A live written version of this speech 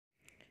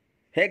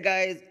है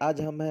गाइस, आज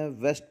हम हैं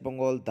वेस्ट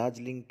बंगाल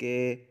दार्जिलिंग के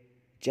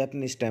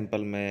जैपनीज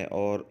टेंपल में।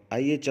 और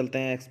आइए चलते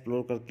हैं,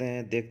 एक्सप्लोर करते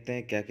हैं, देखते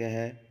हैं क्या क्या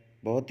है।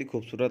 बहुत ही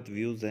खूबसूरत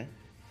व्यूज़ हैं।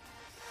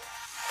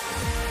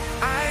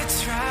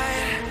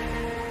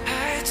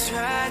 I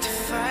tried to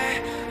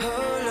fight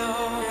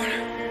alone,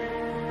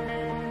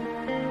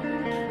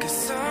 'cause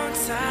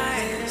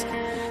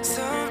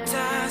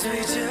sometimes we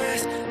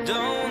just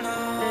don't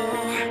know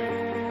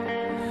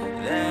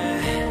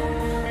that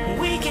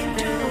we can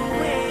do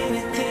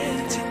anything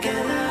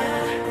together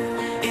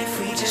if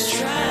we just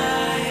try.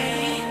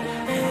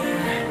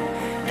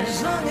 And as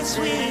long as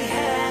we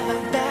have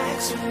our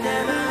backs,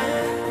 whenever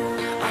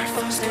our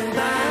foes come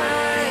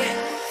by,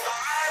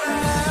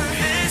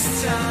 this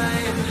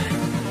time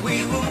we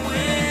will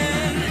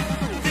win.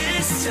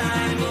 This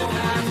time we'll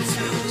have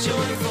to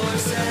join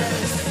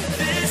forces.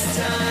 This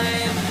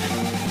time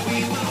we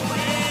will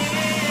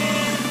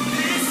win.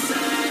 This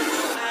time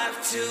we'll have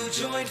to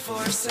join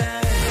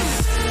forces.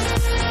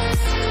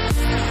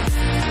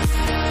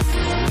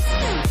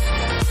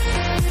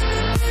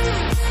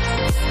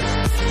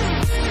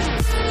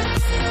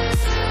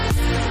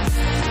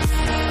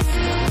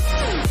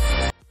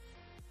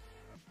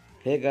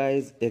 Hey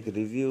guys, एक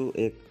review,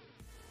 एक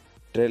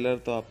trailer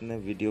तो आपने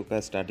video का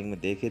starting में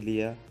देख ही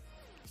लिया।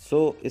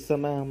 इस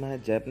समय हम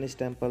हैं Japanese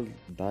temple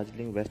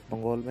Darjeeling waste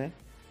Bengal में।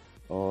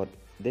 और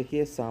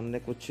देखिए सामने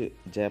कुछ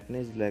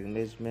जैपनीज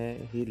लैंग्वेज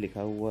में ही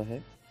लिखा हुआ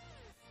है।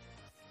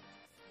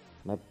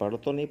 मैं पढ़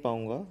तो नहीं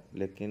पाऊँगा,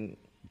 लेकिन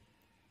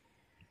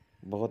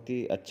बहुत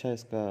ही अच्छा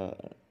इसका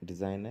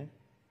डिज़ाइन है।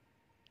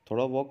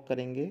 थोड़ा वॉक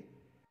करेंगे।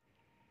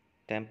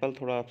 टेंपल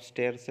थोड़ा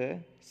अपस्टेयर्स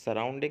है।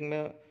 सराउंडिंग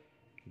में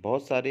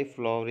बहुत सारी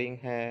फ्लावरिंग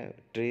है,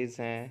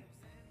 ट्रीज़ हैं।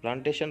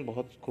 प्लांटेशन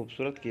बहुत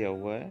खूबसूरत किया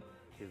हुआ है,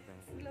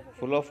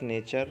 full of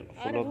nature,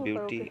 full of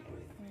beauty.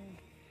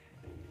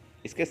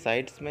 इसके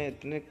साइड्स में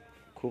इतने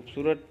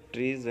खूबसूरत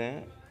ट्रीज़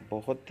हैं,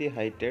 बहुत ही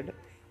हाइटेड।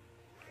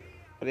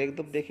 और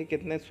एकदम देखिए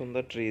कितने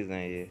सुंदर ट्रीज़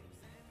हैं ये।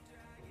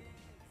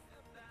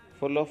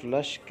 Full of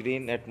lush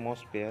green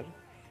atmosphere,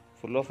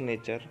 full of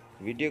nature.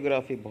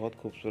 Videography बहुत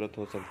खूबसूरत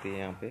हो सकती है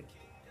यहाँ पे।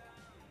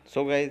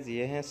 गाइज,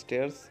 ये हैं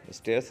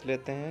स्टेयर्स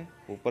लेते हैं,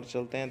 ऊपर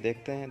चलते हैं,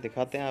 देखते हैं,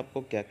 दिखाते हैं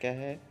आपको क्या क्या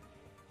है।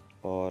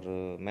 और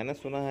मैंने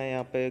सुना है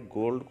यहाँ पे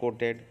गोल्ड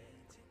कोटेड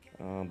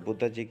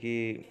बुद्धा जी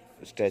की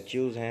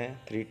स्टैच्यूज़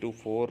हैं 3 to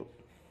 4।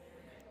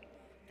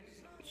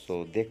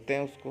 देखते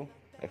हैं, उसको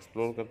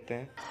एक्सप्लोर करते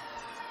हैं।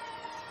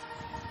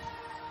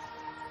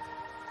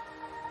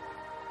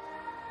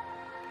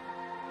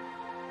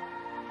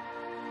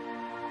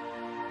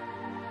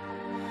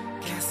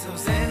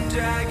 Castles and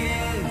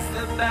dragons,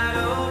 the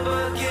battle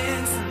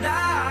begins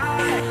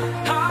tonight.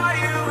 Are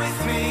you with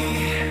me?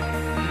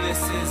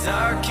 This is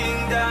our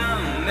kingdom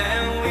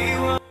and we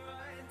will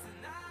run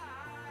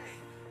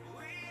tonight.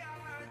 We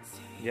are a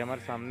team. ये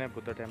हमारे सामने है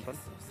बुद्धा टेंपल।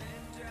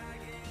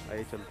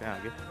 आइए चलते हैं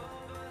आगे।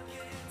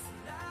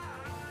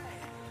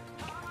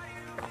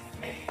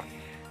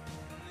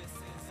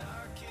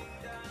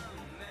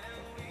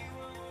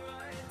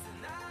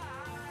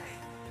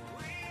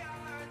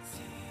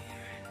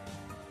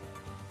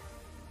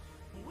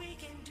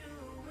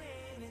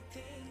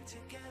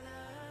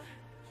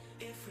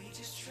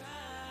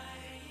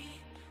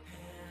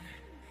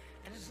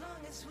 As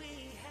long as we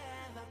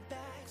have our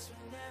backs,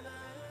 whenever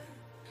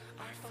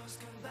our foes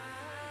come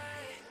by,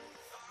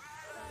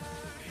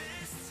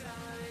 this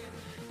time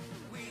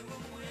we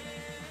will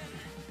win.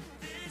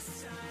 This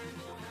time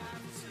we'll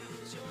have to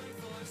join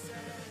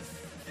forces.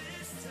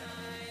 This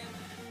time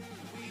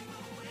we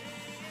will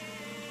win.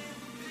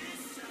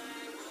 This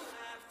time we'll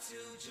have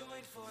to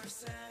join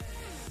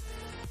forces.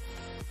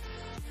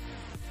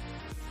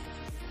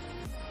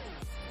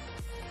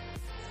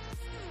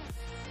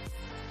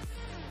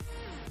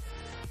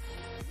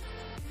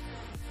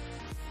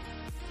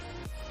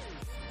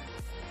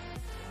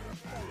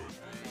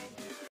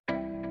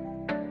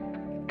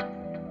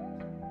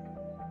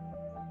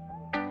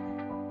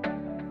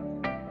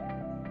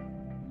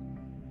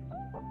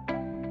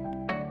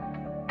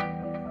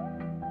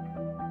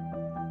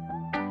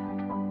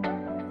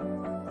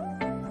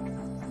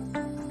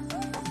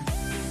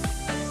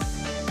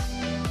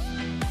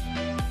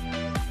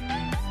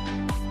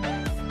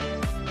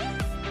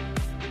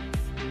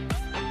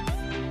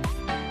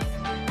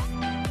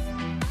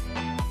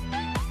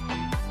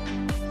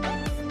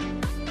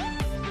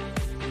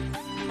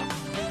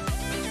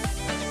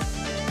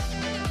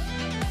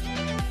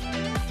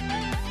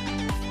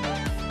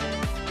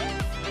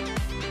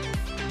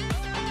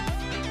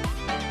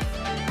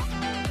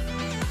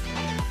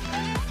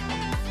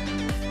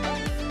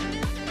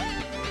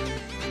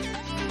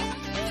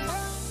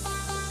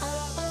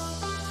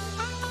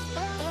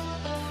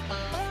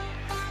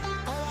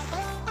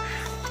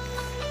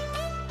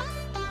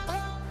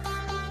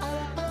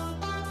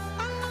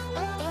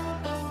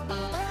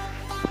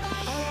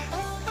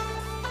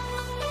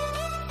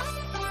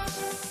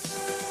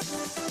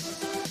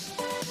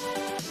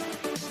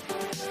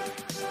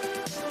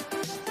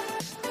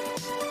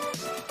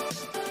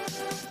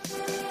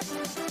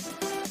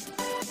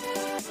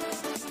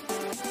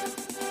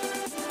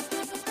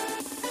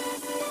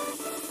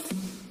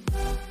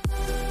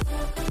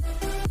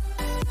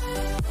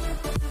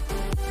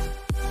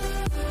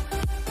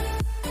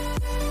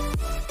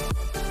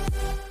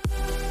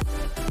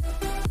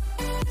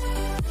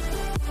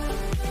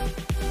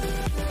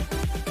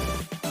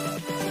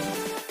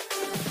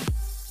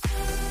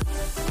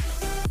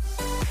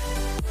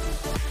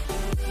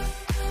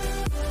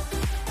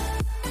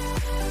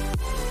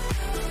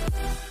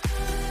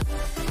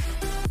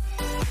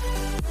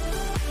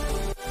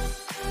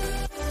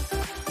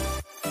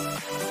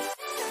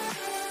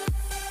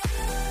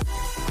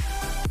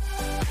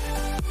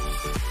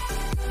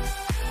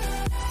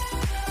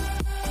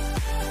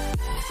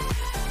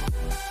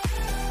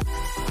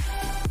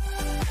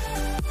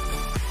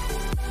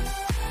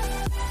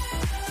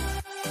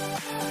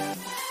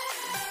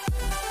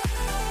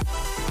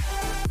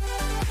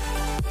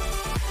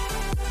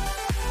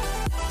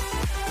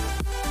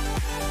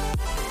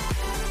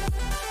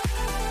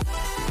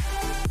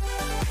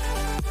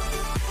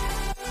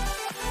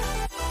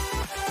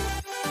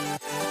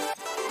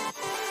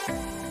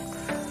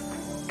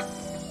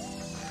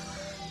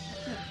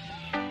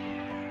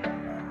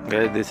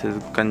 Guys, this is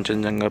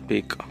Kanchanjanga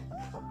peak.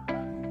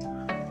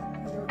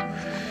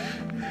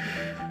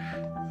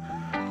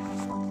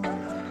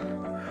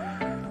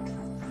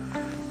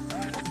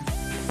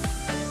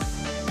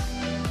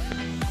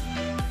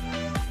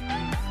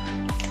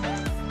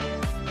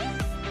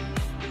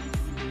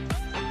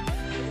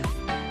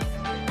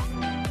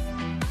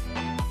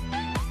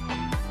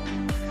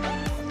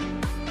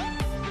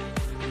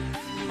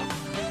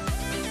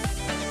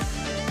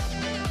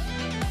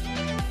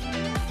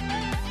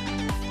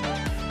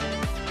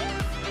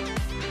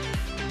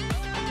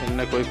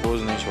 इनने कोई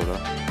pose नहीं छोड़ा।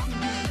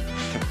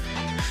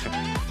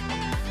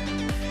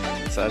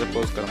 सारे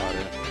pose कर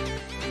मारे।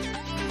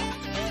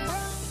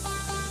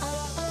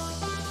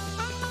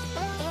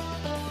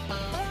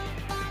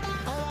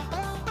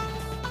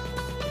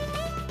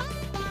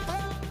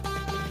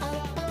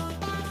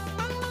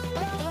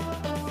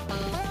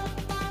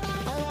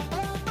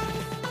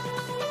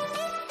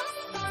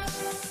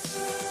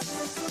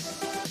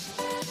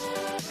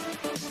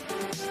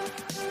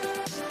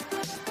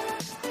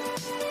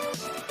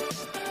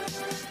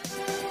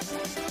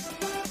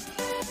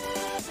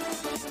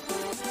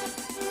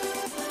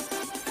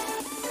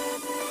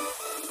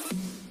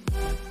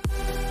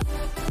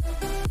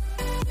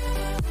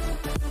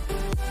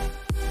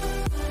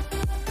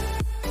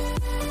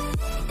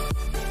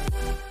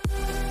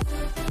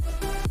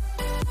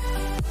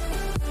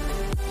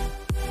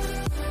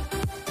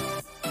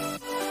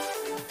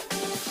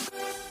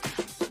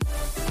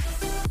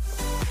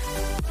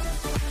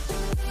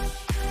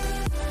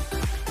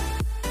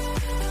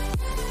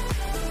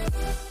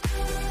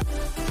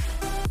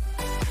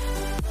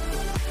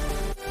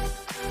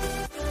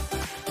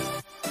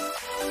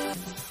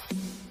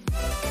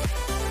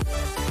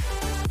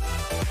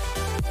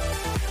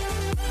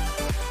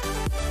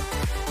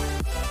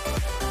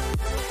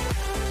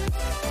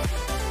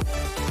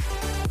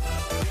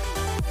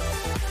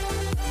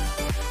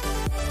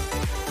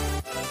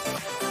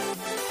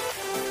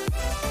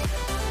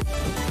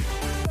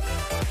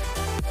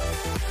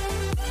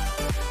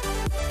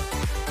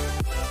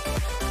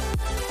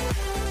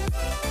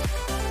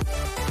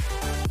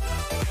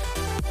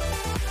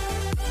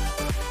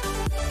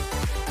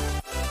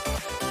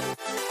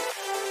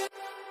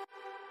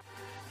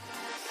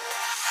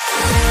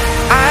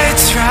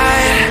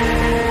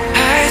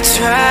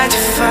 Tried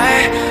to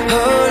fight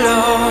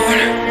alone,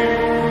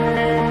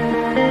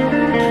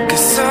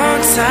 'cause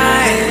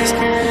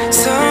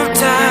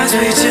sometimes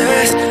we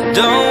just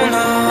don't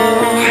know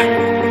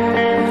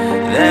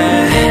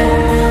that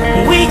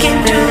we can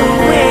do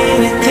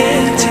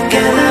anything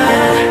together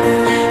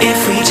if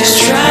we just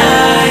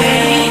try.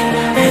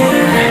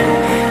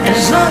 And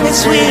as long as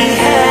we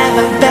have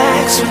our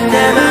backs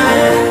whenever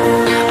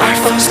our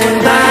foes come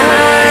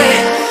by,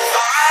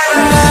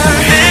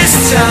 this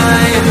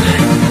time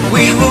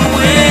we will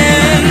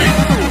win.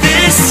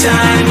 This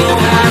time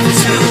we'll have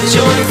to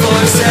join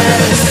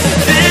forces.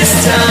 This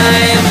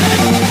time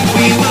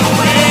we will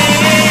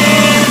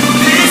win.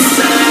 This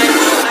time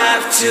we'll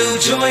have to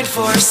join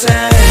forces.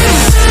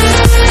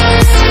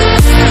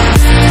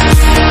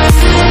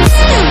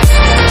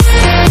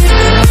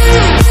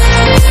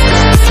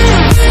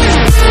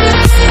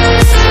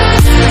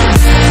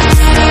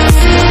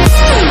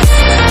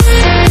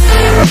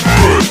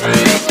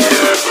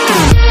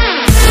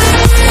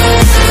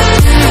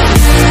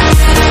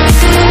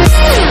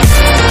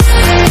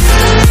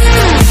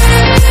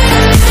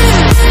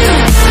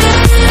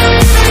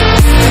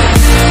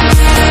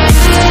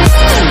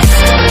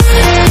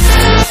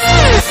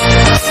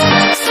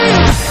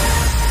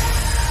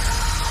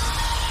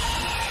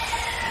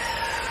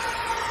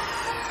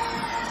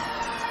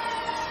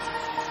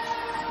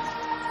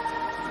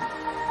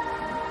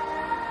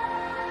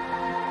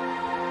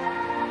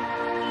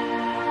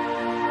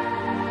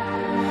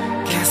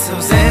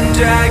 Castles and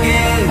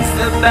dragons,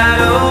 the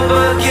battle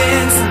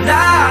begins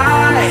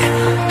tonight.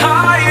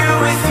 Are you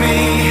with me?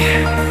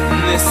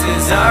 This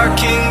is our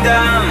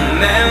kingdom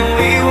and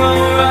we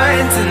won't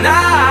run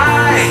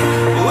tonight.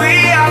 We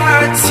are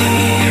a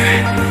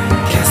team.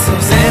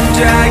 Castles and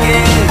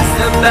dragons,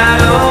 the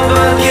battle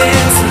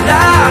begins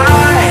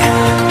tonight.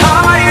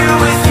 Are you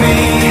with me?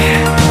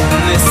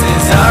 This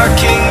is our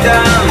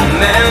kingdom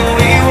and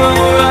we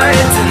won't run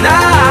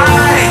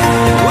tonight.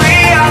 We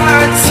are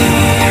a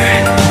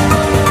team.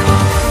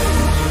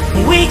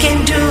 We can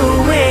do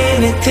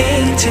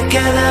anything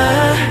together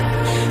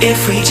if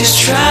we just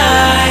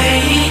try.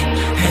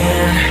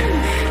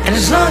 And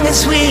as long as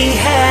we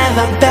have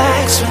our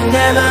backs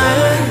whenever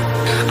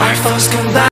our foes come by.